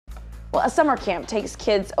Well, a summer camp takes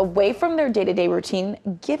kids away from their day-to-day routine,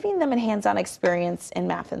 giving them a hands-on experience in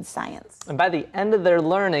math and science. And by the end of their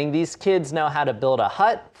learning, these kids know how to build a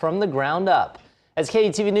hut from the ground up. As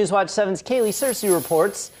KETV News Watch 7's Searcy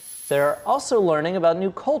reports, they're also learning about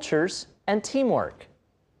new cultures and teamwork.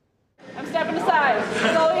 I'm stepping aside.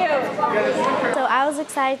 It's all you. So I was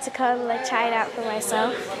excited to come try it out for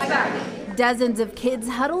myself. Dozens of kids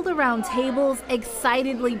huddled around tables,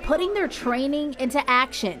 excitedly putting their training into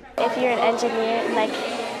action. If you're an engineer,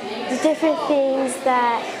 the different things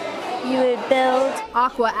that you would build.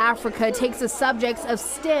 Aqua Africa takes the subjects of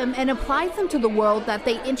STEM and applies them to the world that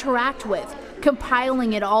they interact with,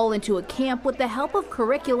 compiling it all into a camp with the help of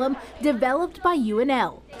curriculum developed by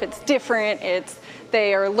UNL. It's different,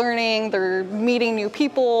 they are learning, they're meeting new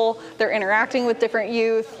people, they're interacting with different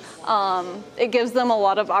youth. It gives them a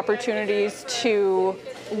lot of opportunities to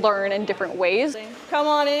learn in different ways. Come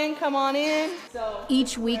on in, come on in.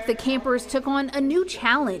 Each week, the campers took on a new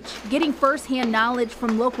challenge, getting firsthand knowledge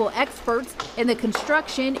from local experts in the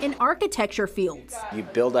construction and architecture fields. You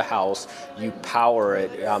build a house, you power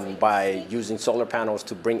it by using solar panels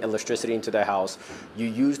to bring electricity into the house. You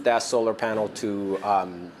use that solar panel to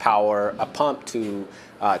power a pump to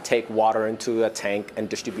take water into a tank and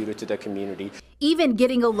distribute it to the community. Even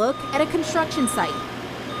getting a look at a construction site.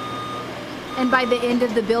 And by the end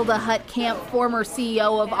of the Build a Hut camp, former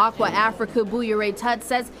CEO of Aqua Africa, Buyere Tut,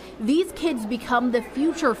 says these kids become the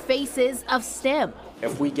future faces of STEM.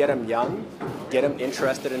 If we get them young, get them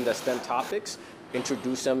interested in the STEM topics,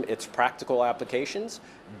 introduce them its practical applications,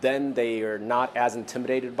 then they are not as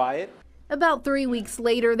intimidated by it. About 3 weeks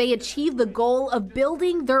later, they achieved the goal of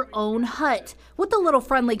building their own hut, with a little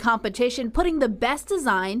friendly competition putting the best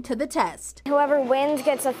design to the test. Whoever wins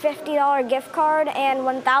gets a $50 gift card and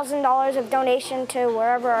 $1,000 of donation to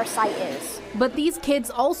wherever our site is. But these kids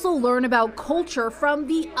also learn about culture from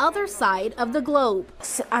the other side of the globe.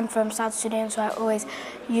 I'm from South Sudan, so I always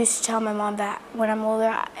used to tell my mom that when I'm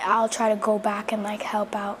older, I'll try to go back and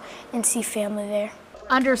help out and see family there.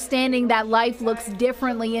 Understanding that life looks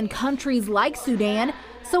differently in countries like Sudan,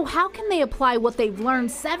 so how can they apply what they've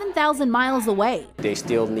learned 7,000 miles away? They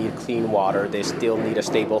still need clean water, they still need a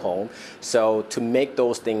stable home. So to make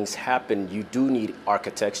those things happen, you do need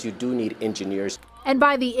architects, you do need engineers. And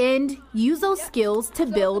by the end, use those skills to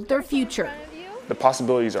build their future. The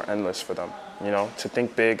possibilities are endless for them, to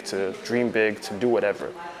think big, to dream big, to do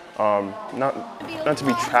whatever. Not to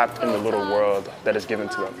be trapped in the little world that is given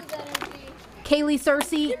to them.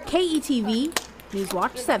 Searcy, KETV, News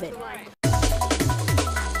Watch 7.